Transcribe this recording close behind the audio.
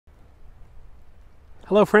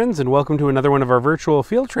Hello friends, and welcome to another one of our virtual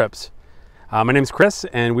field trips. My name is Chris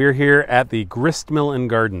and we're here at the Gristmill and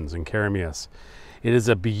Gardens in Keremeos. It is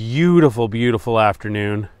a beautiful, beautiful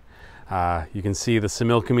afternoon. You can see the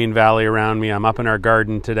Similkameen Valley around me. I'm up in our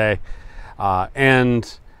garden today.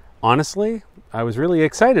 And honestly, I was really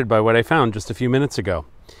excited by what I found just a few minutes ago.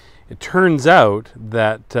 It turns out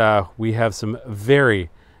that we have some very,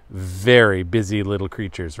 very busy little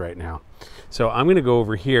creatures right now. So I'm going to go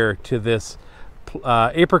over here to this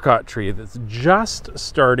apricot tree that's just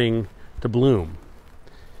starting to bloom.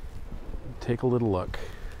 Take a little look.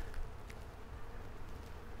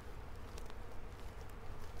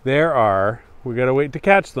 We gotta wait to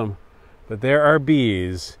catch them, but there are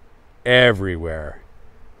bees everywhere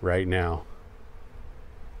right now.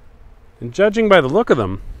 And judging by the look of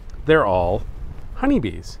them, they're all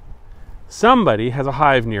honeybees. Somebody has a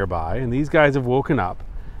hive nearby, and these guys have woken up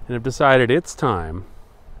and have decided it's time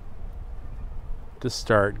to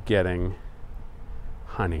start getting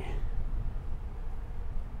honey.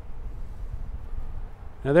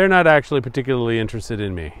 Now, they're not actually particularly interested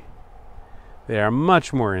in me. They are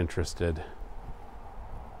much more interested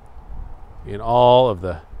in all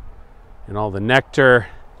the nectar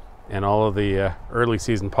and all of the early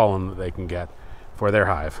season pollen that they can get for their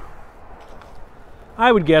hive.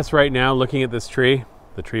 I would guess right now, looking at this tree,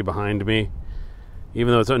 the tree behind me,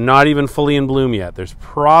 even though it's not even fully in bloom yet, there's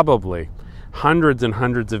probably hundreds and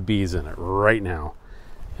hundreds of bees in it right now.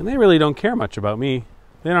 And they really don't care much about me.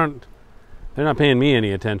 They're not paying me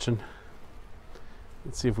any attention.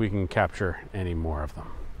 Let's see if we can capture any more of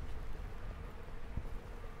them.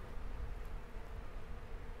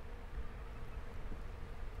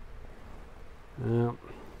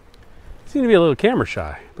 Seem to be a little camera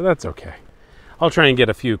shy, but that's okay. I'll try and get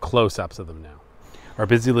a few close-ups of them now. Our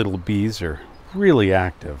busy little bees are really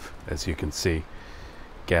active, as you can see,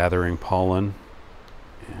 gathering pollen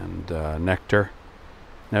and nectar.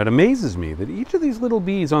 Now, it amazes me that each of these little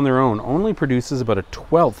bees on their own only produces about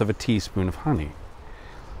 1/12 of a teaspoon of honey.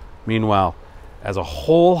 Meanwhile, as a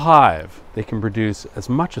whole hive, they can produce as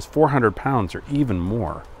much as 400 pounds or even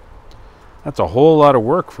more. That's a whole lot of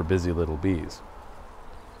work for busy little bees.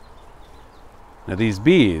 Now, these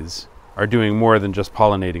bees are doing more than just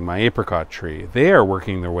pollinating my apricot tree. They are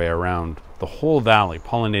working their way around the whole valley,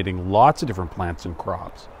 pollinating lots of different plants and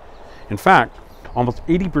crops. In fact, almost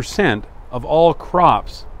 80% of all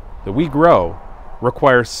crops that we grow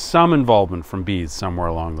require some involvement from bees somewhere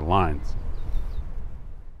along the lines.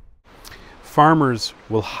 Farmers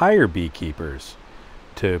will hire beekeepers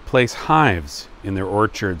to place hives in their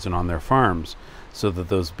orchards and on their farms so that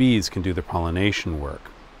those bees can do their pollination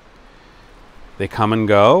work. They come and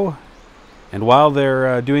go, and while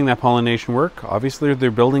they're doing that pollination work, obviously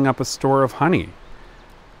they're building up a store of honey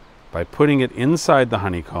by putting it inside the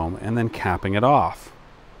honeycomb and then capping it off.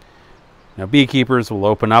 Now, beekeepers will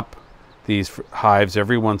open up these hives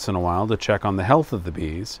every once in a while to check on the health of the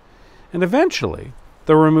bees, and eventually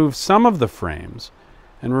they'll remove some of the frames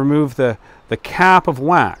and remove the cap of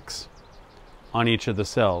wax on each of the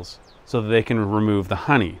cells so that they can remove the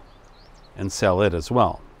honey and sell it as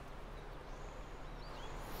well.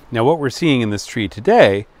 Now, what we're seeing in this tree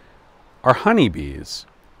today are honeybees,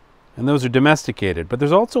 and those are domesticated, but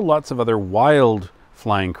there's also lots of other wild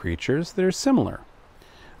flying creatures that are similar.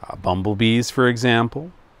 Bumblebees, for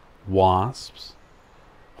example, wasps,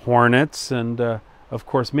 hornets, and of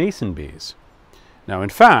course mason bees. Now, in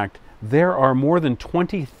fact, there are more than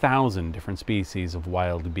 20,000 different species of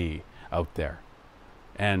wild bee out there,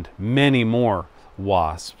 and many more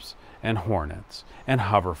wasps and hornets and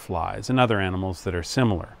hoverflies and other animals that are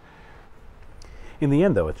similar. In the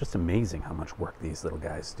end, though, it's just amazing how much work these little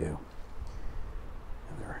guys do.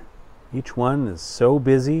 Each one is so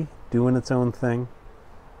busy doing its own thing,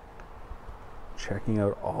 checking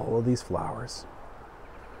out all of these flowers.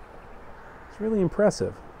 It's really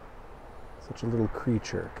impressive. Such a little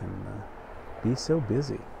creature can be so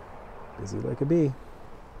busy. Busy like a bee.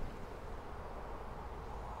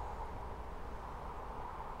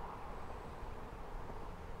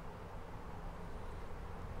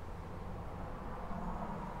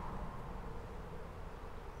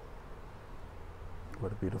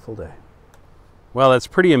 What a beautiful day. Well, it's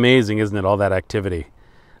pretty amazing, isn't it, all that activity?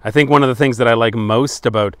 I think one of the things that I like most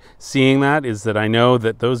about seeing that is that I know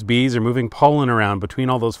that those bees are moving pollen around between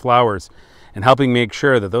all those flowers and helping make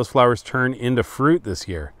sure that those flowers turn into fruit this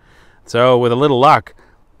year. So with a little luck,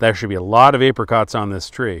 there should be a lot of apricots on this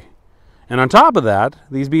tree. And on top of that,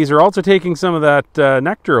 these bees are also taking some of that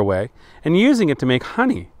nectar away and using it to make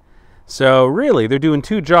honey. So really, they're doing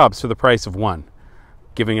two jobs for the price of one,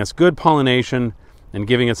 giving us good pollination and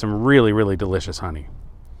giving us some really, really delicious honey.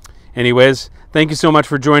 Anyways, thank you so much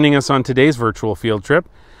for joining us on today's virtual field trip.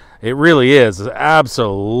 It really is an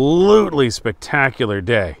absolutely spectacular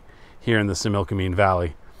day here in the Similkameen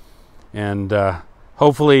Valley. And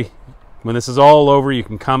hopefully, when this is all over, you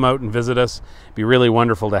can come out and visit us. It'd be really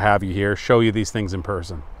wonderful to have you here, show you these things in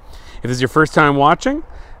person. If this is your first time watching,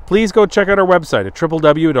 please go check out our website at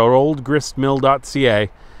www.oldgristmill.ca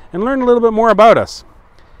and learn a little bit more about us.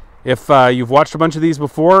 If you've watched a bunch of these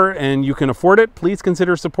before and you can afford it, please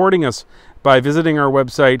consider supporting us by visiting our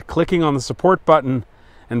website, clicking on the support button,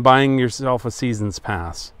 and buying yourself a season's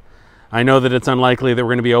pass. I know that it's unlikely that we're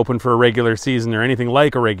going to be open for a regular season or anything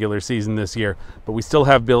like a regular season this year, but we still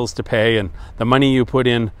have bills to pay, and the money you put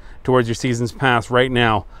in towards your season's pass right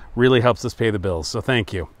now really helps us pay the bills, so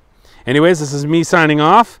thank you. Anyways, this is me signing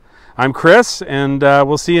off. I'm Chris, and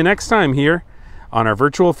we'll see you next time here on our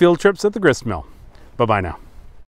virtual field trips at the grist mill. Bye-bye now.